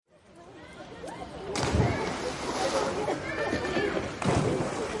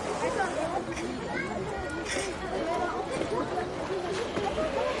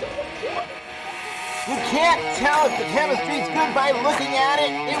can't tell if the chemistry's good by looking at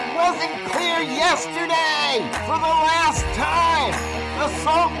it. It wasn't clear yesterday. For the last time, the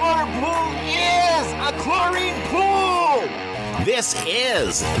saltwater pool is a chlorine pool. This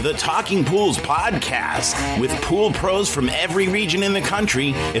is the Talking Pools podcast with pool pros from every region in the country.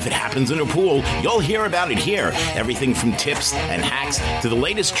 If it happens in a pool, you'll hear about it here. Everything from tips and hacks to the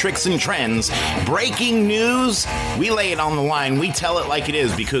latest tricks and trends. Breaking news, we lay it on the line. We tell it like it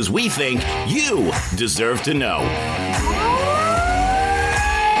is because we think you deserve to know.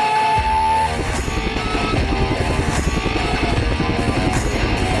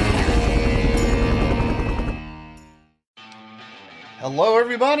 Hello,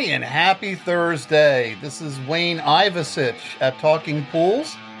 everybody, and happy Thursday. This is Wayne Ivasich at Talking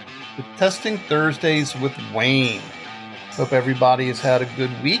Pools with Testing Thursdays with Wayne. Hope everybody has had a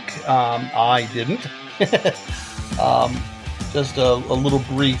good week. I didn't. Just a little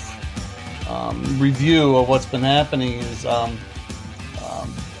brief review of what's been happening is,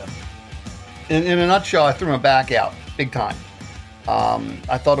 in a nutshell, I threw my back out big time.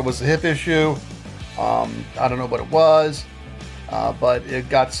 I thought it was a hip issue. I don't know what it was. But it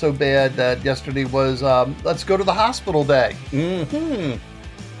got so bad that yesterday was, let's go to the hospital day.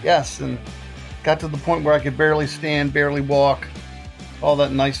 Yes, and got to the point where I could barely stand, barely walk, all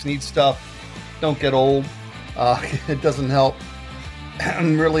that nice, neat stuff. Don't get old. It doesn't help.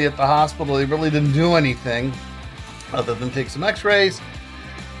 And really at the hospital, they really didn't do anything other than take some x-rays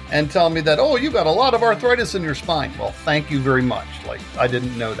and tell me that, oh, you got a lot of arthritis in your spine. Well, thank you very much. Like, I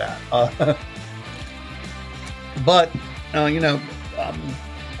didn't know that. But...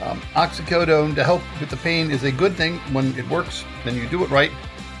 oxycodone to help with the pain is a good thing when it works, then you do it right.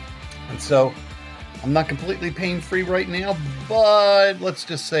 And so I'm not completely pain-free right now, but let's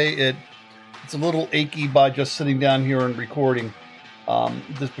just say it's a little achy by just sitting down here and recording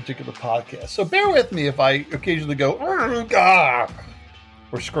this particular podcast. So bear with me if I occasionally go,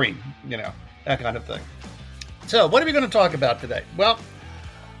 or scream, that kind of thing. So what are we going to talk about today? Well,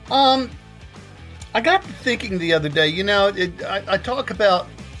 I got thinking the other day, I talk about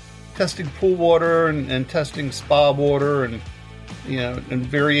testing pool water and testing spa water and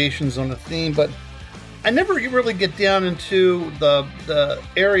variations on the theme, but I never really get down into the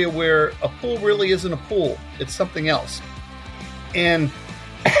area where a pool really isn't a pool. It's something else. And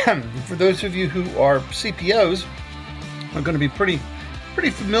for those of you who are CPOs, are going to be pretty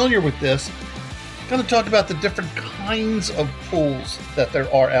familiar with this. I'm going to talk about the different kinds of pools that there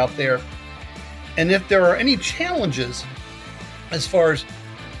are out there. And if there are any challenges as far as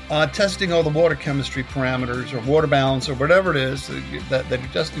testing all the water chemistry parameters or water balance or whatever it is that you're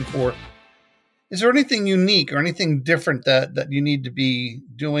testing for, is there anything unique or anything different that you need to be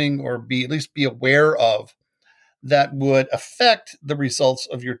doing or at least be aware of that would affect the results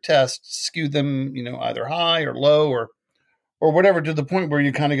of your test, skew them, either high or low or whatever, to the point where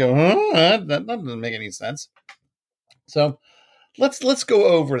you kind of go, that doesn't make any sense. So let's go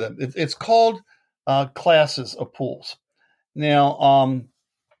over them. It's called classes of pools. Now,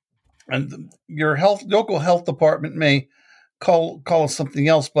 and your local health department may call it something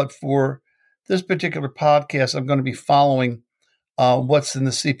else, but for this particular podcast, I'm going to be following what's in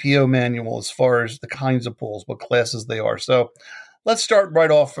the CPO manual as far as the kinds of pools, what classes they are. So let's start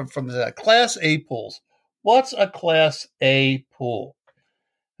right off from that. Class A pools. What's a Class A pool?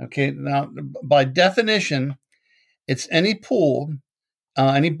 Okay, now by definition, it's any pool,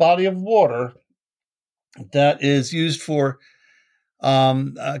 any body of water that is used for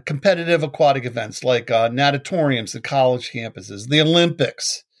competitive aquatic events like natatoriums at college campuses, the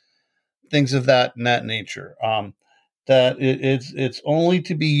Olympics, things of that nature. That it's only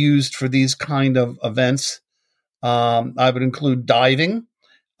to be used for these kind of events. I would include diving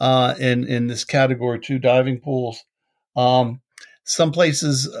in this category too, diving pools. Some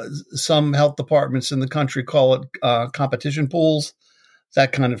places, some health departments in the country call it competition pools,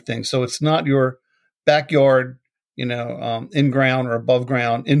 that kind of thing. So it's not your backyard, in ground or above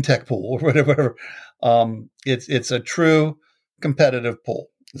ground in-tech pool or whatever. It's a true competitive pool.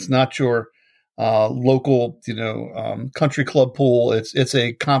 It's not your local, country club pool. It's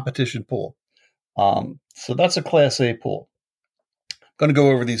a competition pool. So that's a Class A pool. I'm going to go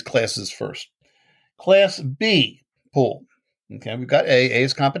over these classes first. Class B pool. Okay, we've got A. A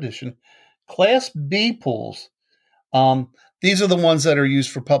is competition. Class B pools. These are the ones that are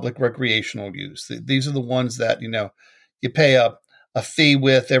used for public recreational use. These are the ones that, you pay a fee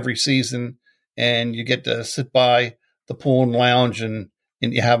with every season and you get to sit by the pool and lounge and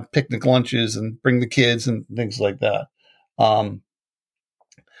you have picnic lunches and bring the kids and things like that.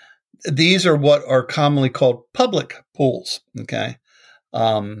 These are what are commonly called public pools. Okay.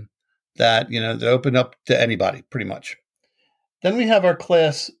 that open up to anybody pretty much. Then we have our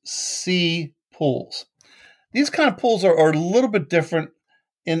Class C pools. These kind of pools are a little bit different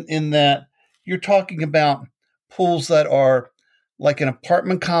in that you're talking about pools that are like in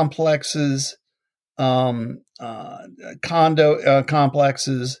apartment complexes, condo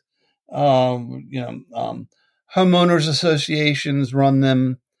complexes, homeowners associations run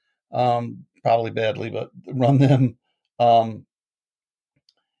them, probably badly, but run them.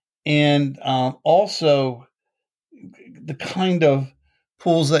 And also the kind of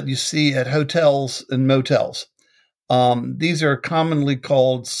pools that you see at hotels and motels. These are commonly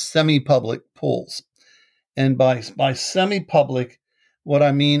called semi-public pools. And by semi-public, what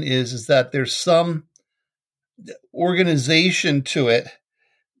I mean is that there's some organization to it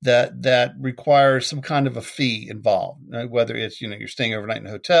that requires some kind of a fee involved, right? Whether it's, you're staying overnight in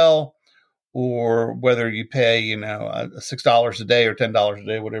a hotel, or whether you pay, $6 a day or $10 a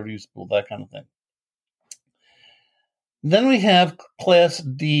day, whatever you use, that kind of thing. Then we have Class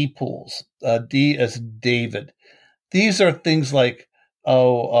D pools, D as David. These are things like,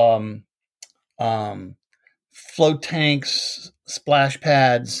 float tanks, splash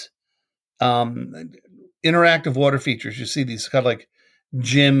pads, interactive water features. You see these kind of like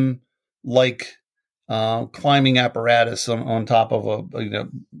gym-like climbing apparatus on top of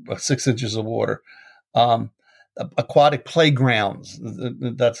 6 inches of water. Aquatic playgrounds,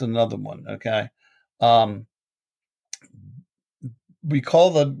 that's another one. Okay. We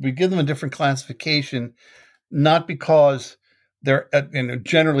give them a different classification, not because they're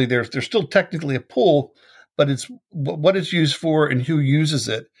generally they're still technically a pool, but it's what it's used for and who uses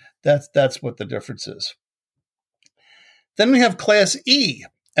it. That's what the difference is. Then we have Class E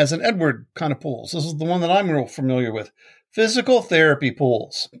as an Edward kind of pools. This is the one that I'm real familiar with. Physical therapy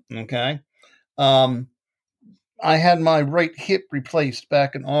pools. Okay. I had my right hip replaced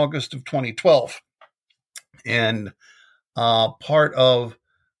back in August of 2012. And part of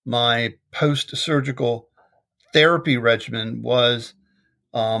my post-surgical therapy regimen was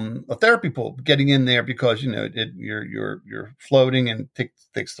a therapy pool, getting in there because, you're floating and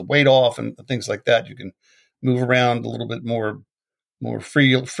takes the weight off and things like that. You can move around a little bit more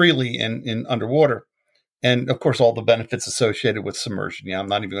freely in underwater. And of course, all the benefits associated with submersion. Yeah, I'm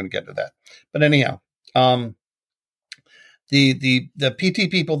not even going to get to that. But anyhow, the PT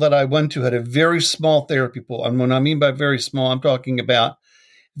people that I went to had a very small therapy pool. And when I mean by very small, I'm talking about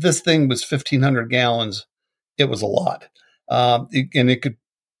this thing was 1,500 gallons. It was a lot. And it could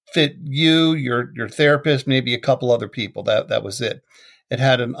fit you, your therapist, maybe a couple other people. That was it. It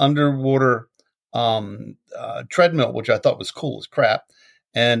had an underwater treadmill, which I thought was cool as crap,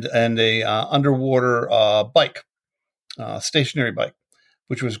 and a underwater bike, stationary bike,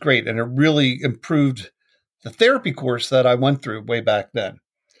 which was great. And it really improved the therapy course that I went through way back then.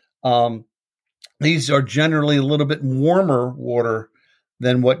 These are generally a little bit warmer water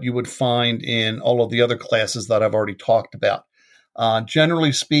than what you would find in all of the other classes that I've already talked about.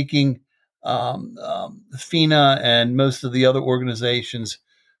 Generally speaking, FINA and most of the other organizations,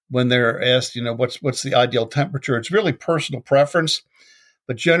 when they're asked, what's the ideal temperature, it's really personal preference.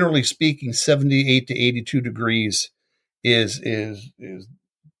 But generally speaking, 78 to 82 degrees is the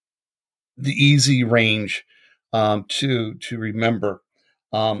easy range to remember.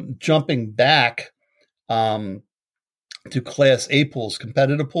 Jumping back to Class A pools,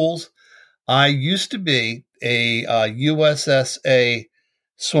 competitive pools, I used to be a USSA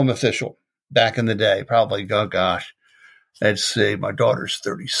swim official back in the day. Probably, oh gosh, I'd say my daughter's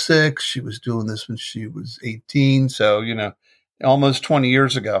 36. She was doing this when she was 18. So, almost 20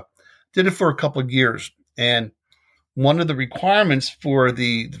 years ago. Did it for a couple of years. And one of the requirements for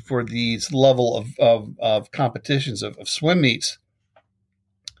these level of competitions of swim meets,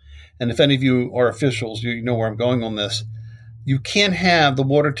 and if any of you are officials, you know where I'm going on this, you can't have the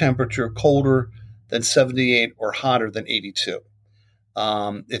water temperature colder than 78 or hotter than 82.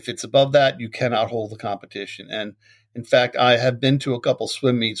 If it's above that, you cannot hold the competition. And in fact, I have been to a couple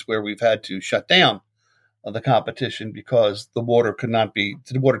swim meets where we've had to shut down the competition because the water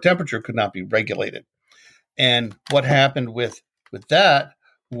temperature could not be regulated. And what happened with that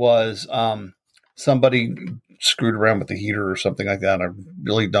was somebody screwed around with the heater or something like that. I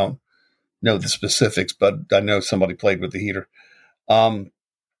really don't know the specifics, but I know somebody played with the heater.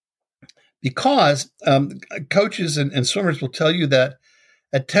 Because coaches and swimmers will tell you that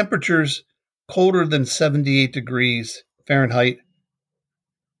at temperatures colder than 78 degrees Fahrenheit,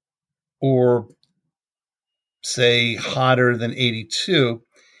 or say hotter than 82,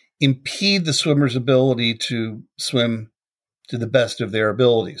 impede the swimmer's ability to swim to the best of their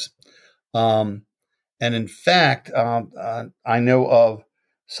abilities. And in fact, I know of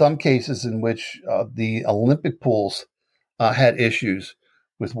some cases in which the Olympic pools had issues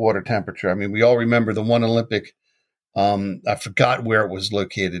with water temperature. I mean, we all remember the one Olympic. I forgot where it was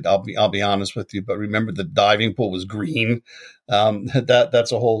located. I'll be honest with you, but remember the diving pool was green.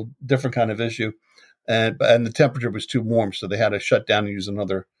 That's a whole different kind of issue, and the temperature was too warm, so they had to shut down and use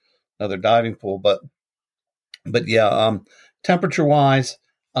another diving pool. But yeah, temperature wise,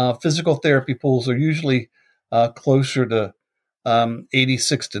 physical therapy pools are usually closer to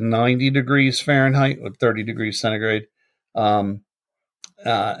 86 to 90 degrees Fahrenheit or 30 degrees centigrade. And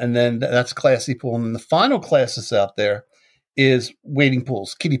then that's Class C pool. And then the final classes out there is wading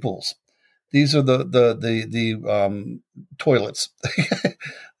pools, kiddie pools. These are the toilets.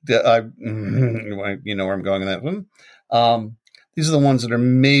 You know where I'm going in that one. These are the ones that are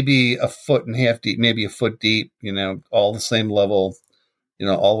maybe a foot and a half deep, maybe a foot deep, all the same level,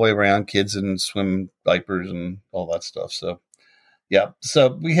 all the way around, kids in swim diapers and all that stuff. So, yeah.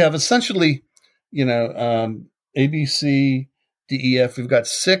 So we have essentially, A, B, C, D, E, F. We've got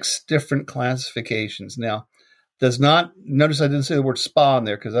 6 different classifications. Now, notice I didn't say the word spa in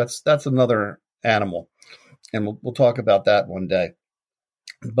there because that's another animal. And we'll talk about that one day.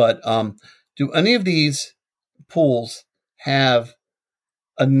 But do any of these pools have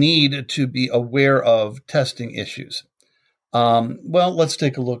a need to be aware of testing issues? Well, let's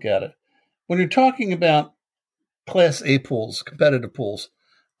take a look at it. When you're talking about Class A pools, competitive pools,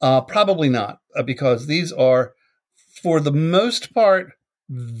 probably not, because these are, for the most part,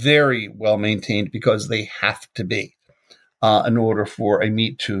 very well maintained because they have to be in order for a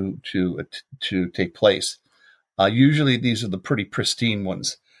meet to take place. Usually, these are the pretty pristine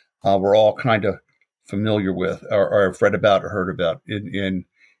ones. We're all kind of familiar with, or have read about or heard about in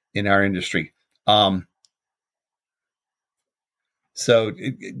our industry. So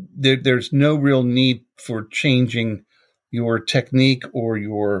there's no real need for changing your technique or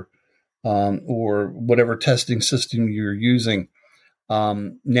your or whatever testing system you're using.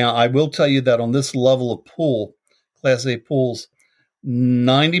 Now, I will tell you that on this level of pool, Class A pools,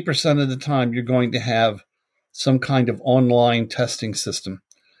 90% of the time you're going to have some kind of online testing system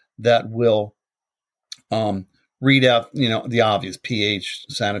that will read out, the obvious pH,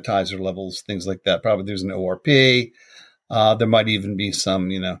 sanitizer levels, things like that. Probably there's an ORP. There might even be some,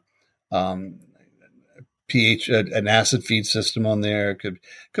 pH, an acid feed system on there.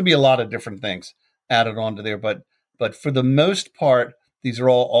 Could be a lot of different things added onto there. But for the most part, these are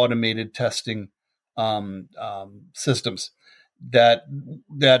all automated testing systems that,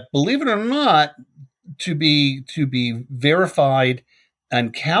 believe it or not, to be verified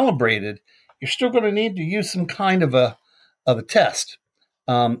and calibrated, you're still going to need to use some kind of a test,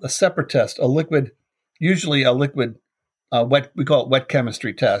 a separate test, usually a liquid, we call it wet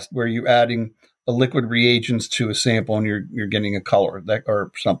chemistry test, where you're adding a liquid reagents to a sample and you're getting a color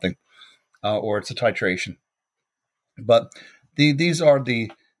or something, or it's a titration. But these are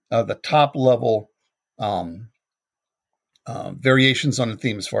the top level variations on the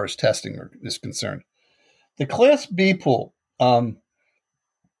theme as far as testing is concerned. The Class B pool,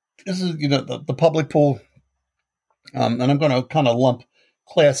 this is the public pool, and I'm going to kind of lump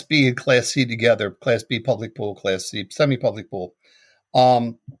Class B and Class C together. Class B public pool, Class C semi-public pool.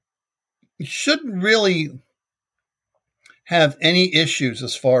 Shouldn't really have any issues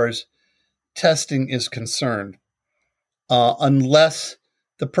as far as testing is concerned, unless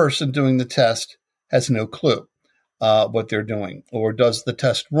the person doing the test has no clue what they're doing, or does the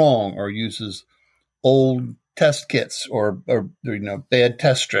test wrong, or uses old test kits or bad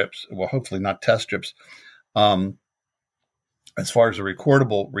test strips. Well, hopefully not test strips, as far as a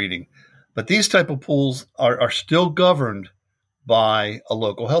recordable reading. But these type of pools are still governed by a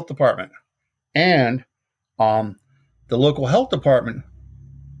local health department. And the local health department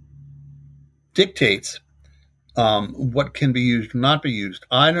dictates what can be used, not be used.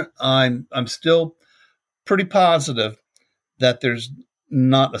 I'm still pretty positive that there's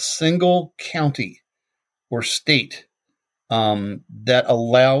not a single county or state that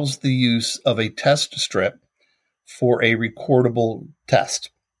allows the use of a test strip for a recordable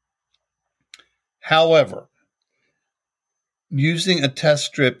test. However, using a test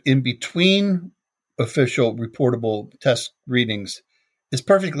strip in between official reportable test readings is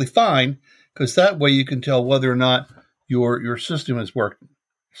perfectly fine, because that way you can tell whether or not your system is working.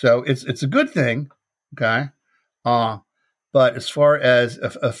 So it's a good thing, okay? But as far as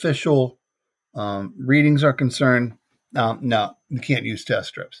official readings are concerned, no, you can't use test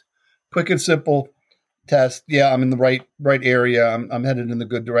strips. Quick and simple test. Yeah, I'm in the right area. I'm headed in a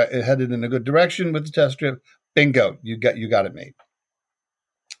good direction with the test strip. Bingo, you got it made.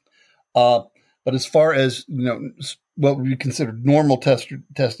 But as far as, what would be considered normal testing,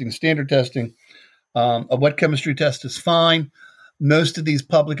 standard testing, a wet chemistry test is fine. Most of these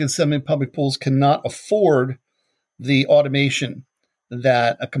public and semi-public pools cannot afford the automation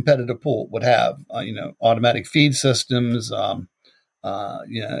that a competitive pool would have. Automatic feed systems,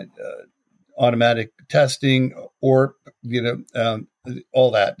 automatic testing, or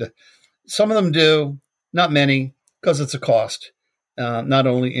all that. Some of them do, not many, because it's a cost. Not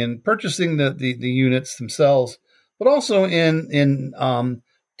only in purchasing the units themselves, but also in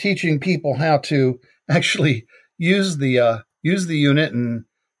teaching people how to actually use the unit and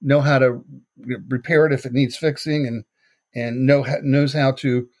know how to repair it if it needs fixing, and knows how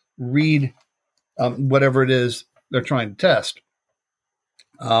to read whatever it is they're trying to test.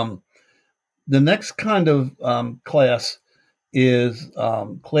 The next kind of class is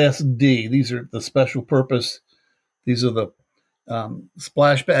Class D. These are the special purpose. These are the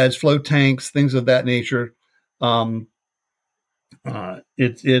splash pads, float tanks, things of that nature.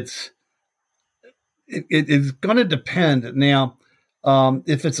 It's going to depend. Now,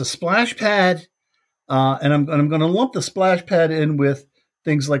 if it's a splash pad, and I'm going to lump the splash pad in with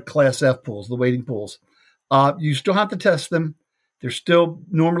things like Class F pools, the wading pools. You still have to test them. They're still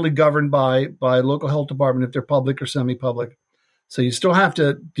normally governed by local health department if they're public or semi-public. So you still have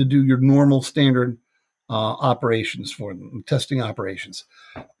to do your normal standard operations for them, testing operations.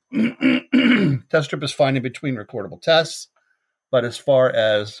 Test strip is fine in between recordable tests, but as far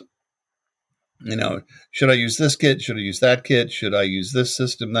as, should I use this kit? Should I use that kit? Should I use this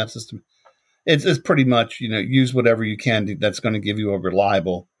system, that system? It's pretty much, use whatever you can that's going to give you a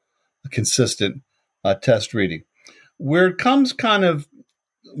reliable, consistent test reading. Where it comes kind of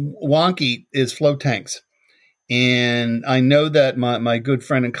wonky is float tanks. And I know that my good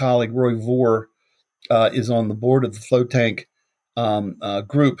friend and colleague, Roy Vore, is on the board of the float tank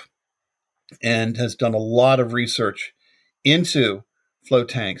group and has done a lot of research into float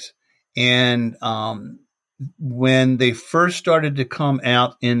tanks. And when they first started to come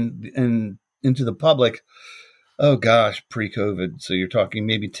out into the public, oh gosh, pre-COVID, so you're talking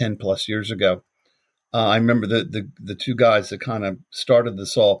maybe 10 plus years ago, I remember the two guys that kind of started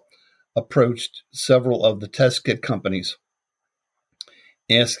this all approached several of the test kit companies,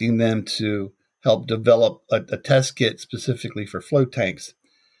 asking them to help develop a test kit specifically for float tanks.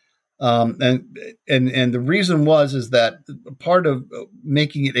 And the reason is that part of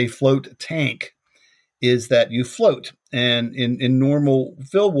making it a float tank is that you float. And in normal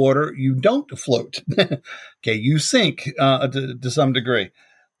fill water, you don't float. Okay, you sink to some degree.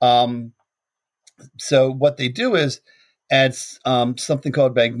 So what they do is add something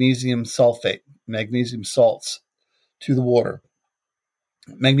called magnesium sulfate, magnesium salts to the water.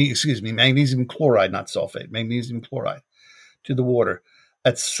 Magnesium chloride, not sulfate, magnesium chloride to the water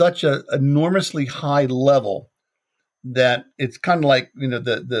at such an enormously high level that it's kind of like,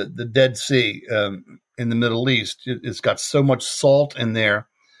 the Dead Sea in the Middle East. It's got so much salt in there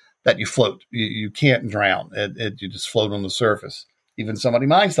that you float. You can't drown. You just float on the surface. Even somebody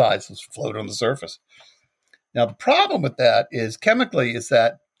my size will float on the surface. Now, the problem with that is chemically is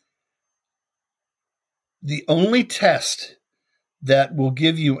that the only test that will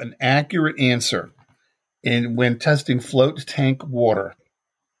give you an accurate answer when testing float tank water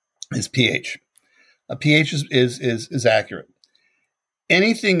is pH. A pH is accurate.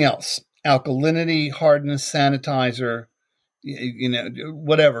 Anything else, alkalinity, hardness, sanitizer,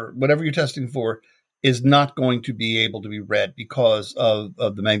 whatever you're testing for, is not going to be able to be read because of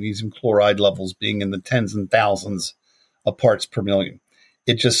the magnesium chloride levels being in the tens and thousands of parts per million.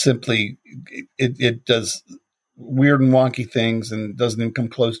 It just simply, it does weird and wonky things and doesn't even come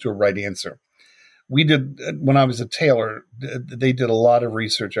close to a right answer. We did, when I was a tailor, they did a lot of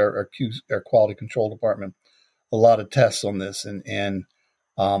research, our quality control department, a lot of tests on this, and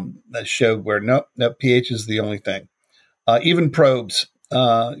that showed where no pH is the only thing. Even probes,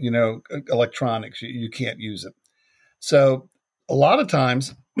 electronics, you can't use it. So a lot of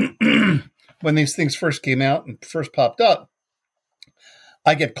times when these things first came out and first popped up,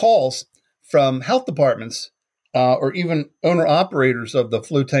 I get calls from health departments or even owner operators of the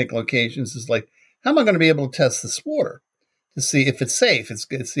float tank locations. Is like, how am I going to be able to test this water to see if it's safe?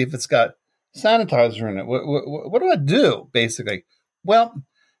 See if it's got sanitizer in it. What do I do, basically? Well,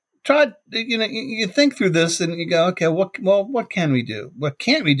 try, you think through this and you go, okay, what can we do? What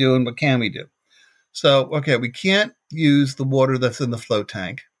can't we do and what can we do? So, okay, we can't use the water that's in the float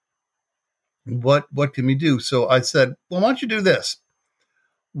tank. What can we do? So I said, well, why don't you do this?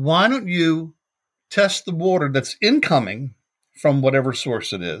 Why don't you test the water that's incoming from whatever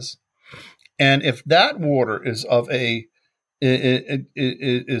source it is? And if that water is of a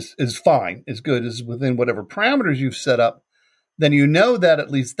is fine, is good, is within whatever parameters you've set up, then you know that at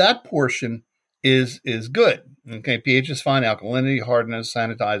least that portion is good. Okay, pH is fine, alkalinity, hardness,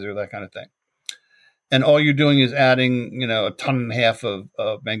 sanitizer, that kind of thing. And all you're doing is adding, 1.5 tons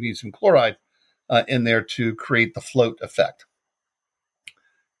of magnesium chloride in there to create the float effect.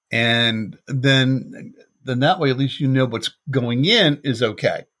 And then that way, at least you know what's going in is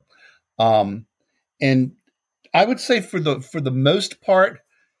okay. And I would say for the most part,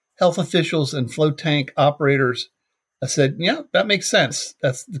 health officials and float tank operators said, yeah, that makes sense.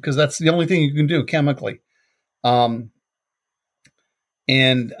 That's because that's the only thing you can do chemically. Turns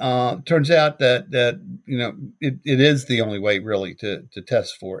out that it is the only way really to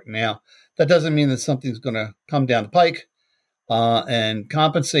test for it. Now, that doesn't mean that something's going to come down the pike and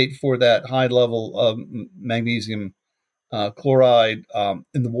compensate for that high level of magnesium chloride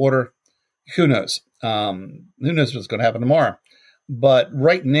in the water. Who knows? Who knows what's going to happen tomorrow? But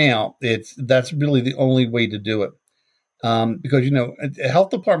right now, that's really the only way to do it, because health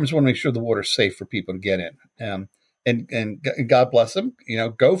departments want to make sure the water's safe for people to get in. And God bless them,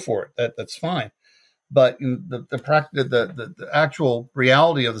 go for it. That's fine. But the actual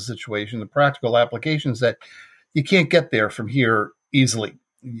reality of the situation, the practical applications, that you can't get there from here easily.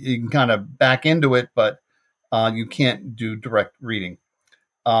 You can kind of back into it, but you can't do direct reading.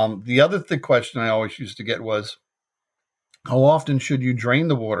 The other question I always used to get was, how often should you drain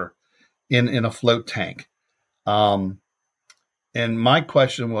the water in a float tank? And my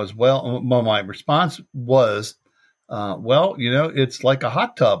question was, my response was, it's like a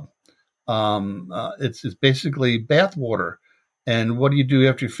hot tub. It's basically bath water. And what do you do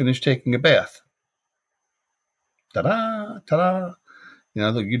after you finish taking a bath? Ta-da, ta-da.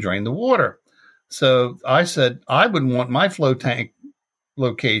 You drain the water. So I said I would want my float tank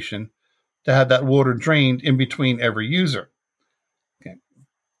location to have that water drained in between every user. Okay.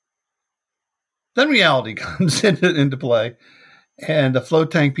 Then reality comes into play, and the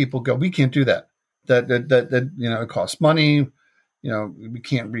float tank people go, we can't do that. That it costs money. We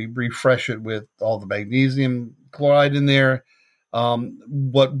can't refresh it with all the magnesium chloride in there.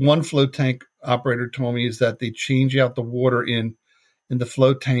 What one float tank operator told me is that they change out the water in the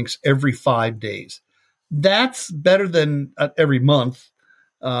float tanks every 5 days. That's better than every month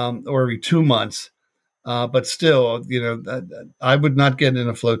or every 2 months. But still, I would not get in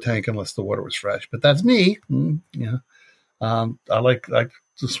a float tank unless the water was fresh. But that's me. I like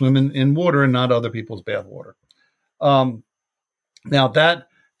to swim in water and not other people's bath water. Now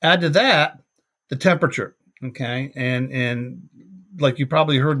add to that the temperature, okay, and like you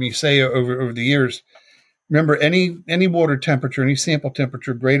probably heard me say over the years, remember any water temperature, any sample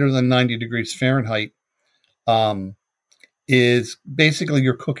temperature greater than 90 degrees Fahrenheit is basically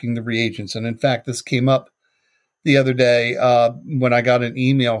you're cooking the reagents. And in fact, this came up the other day when I got an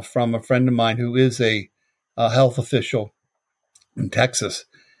email from a friend of mine who is a health official in Texas.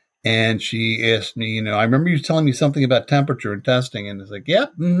 And she asked me, I remember you telling me something about temperature and testing. And it's like,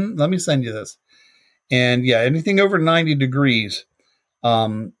 yep, let me send you this. And yeah, anything over 90 degrees,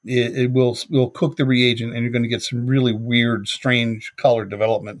 it will cook the reagent, and you're going to get some really weird, strange color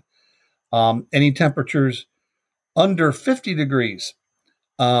development. Any temperatures under 50 degrees,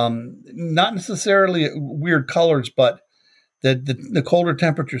 not necessarily weird colors, but the colder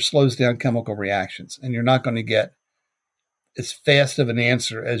temperature slows down chemical reactions, and you're not going to get as fast of an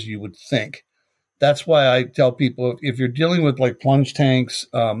answer as you would think. That's why I tell people, if you're dealing with like plunge tanks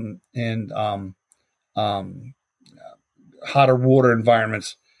and hotter water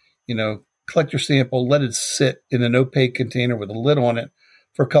environments, collect your sample, let it sit in an opaque container with a lid on it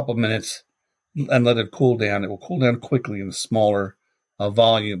for a couple of minutes, and let it cool down. It will cool down quickly in a smaller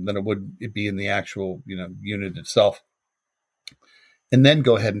volume than it would be in the actual unit itself. And then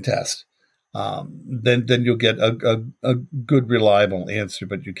go ahead and test. Then you'll get a good, reliable answer,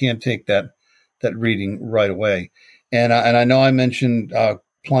 but you can't take that reading right away. And I know I mentioned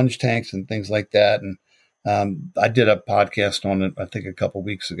plunge tanks and things like that, and I did a podcast on it, I think a couple of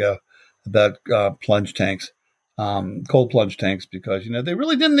weeks ago, about plunge tanks, cold plunge tanks, because they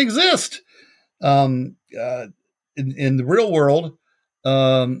really didn't exist in the real world.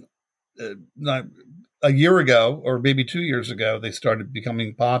 A year ago, or maybe 2 years ago, they started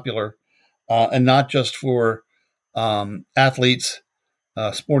becoming popular. And not just for athletes,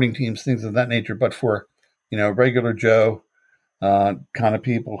 sporting teams, things of that nature, but for regular Joe kind of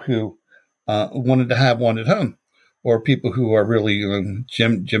people who wanted to have one at home, or people who are really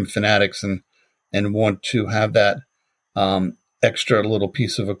gym fanatics and want to have that extra little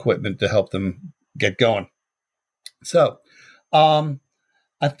piece of equipment to help them get going. So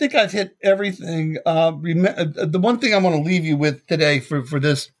I think I've hit everything. The one thing I want to leave you with today for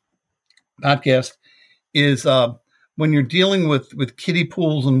this podcast is when you're dealing with kiddie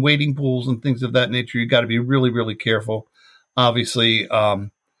pools and wading pools and things of that nature, you got to be really, really careful, obviously,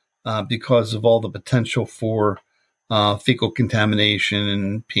 because of all the potential for fecal contamination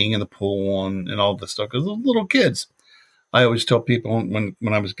and peeing in the pool and all this stuff. Because little kids, I always tell people when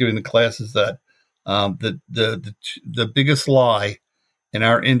I was giving the classes that the biggest lie in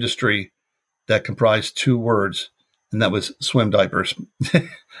our industry that comprised 2 words, and that was swim diapers.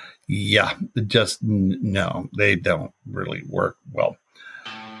 Yeah, just no, they don't really work well.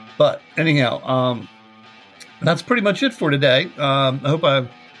 But anyhow, that's pretty much it for today. I hope I've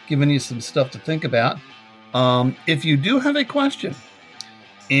given you some stuff to think about. If you do have a question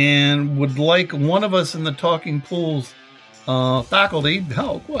and would like one of us in the Talking Pools faculty,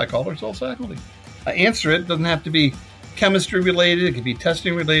 I call ourselves faculty, answer it. Doesn't have to be chemistry related. It could be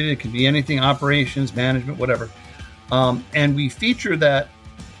testing related. It could be anything, operations, management, whatever. And we feature that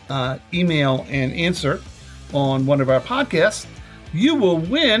email and answer on one of our podcasts. You will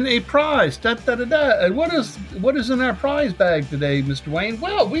win a prize. And what is in our prize bag today, Mr. Wayne?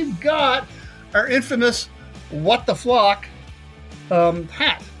 Well, we've got our infamous What the Flock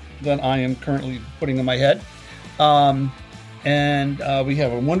hat that I am currently putting on my head. And we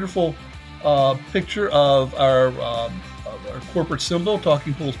have a wonderful picture of our corporate symbol,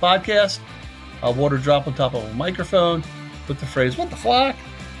 Talking Pools Podcast, a water drop on top of a microphone with the phrase, "What the Flock?"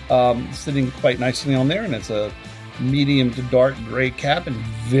 Sitting quite nicely on there, and it's a medium to dark gray cap and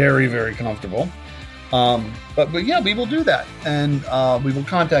very, very comfortable. But yeah, we will do that. And we will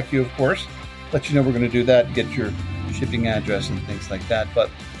contact you, of course, let you know we're going to do that, get your shipping address and things like that.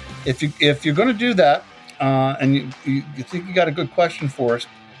 But if you're going to do that and you think you got a good question for us,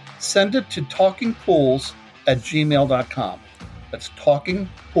 send it to talkingpools@gmail.com. That's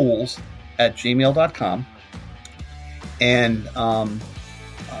talkingpools@gmail.com. And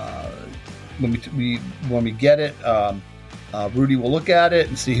when we get it, Rudy will look at it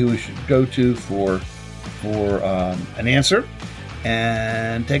and see who we should go to for an answer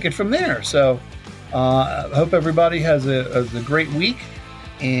and take it from there. So I hope everybody has a great week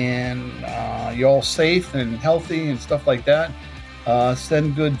and you're all safe and healthy and stuff like that.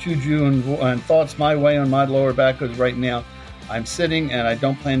 Send good juju and thoughts my way on my lower back, because right now I'm sitting and I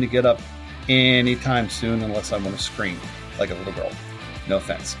don't plan to get up anytime soon unless I want to scream like a little girl. No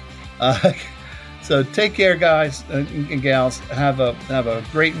offense. So take care, guys and gals. Have a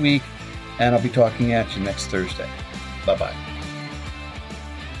great week, and I'll be talking at you next Thursday. Bye-bye.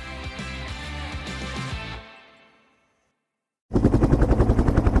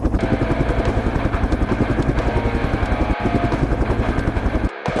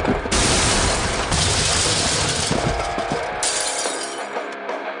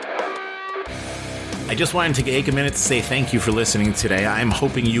 I just wanted to take a minute to say thank you for listening today. I'm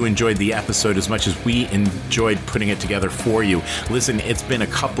hoping you enjoyed the episode as much as we enjoyed putting it together for you. Listen, it's been a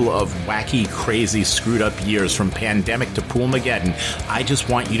couple of wacky, crazy, screwed up years from pandemic to Poolmageddon. I just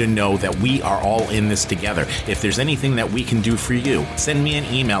want you to know that we are all in this together. If there's anything that we can do for you, send me an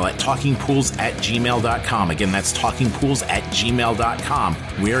email at talkingpools@gmail.com. Again, that's talkingpools@gmail.com.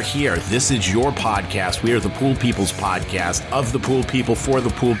 We're here. This is your podcast. We are the Pool People's Podcast, of the Pool People, for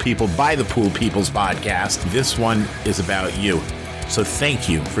the Pool People, by the Pool People's Podcast. This one is about you. So thank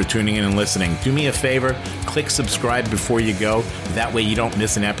you for tuning in and listening. Do me a favor, click subscribe before you go. That way you don't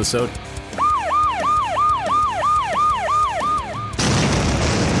miss an episode.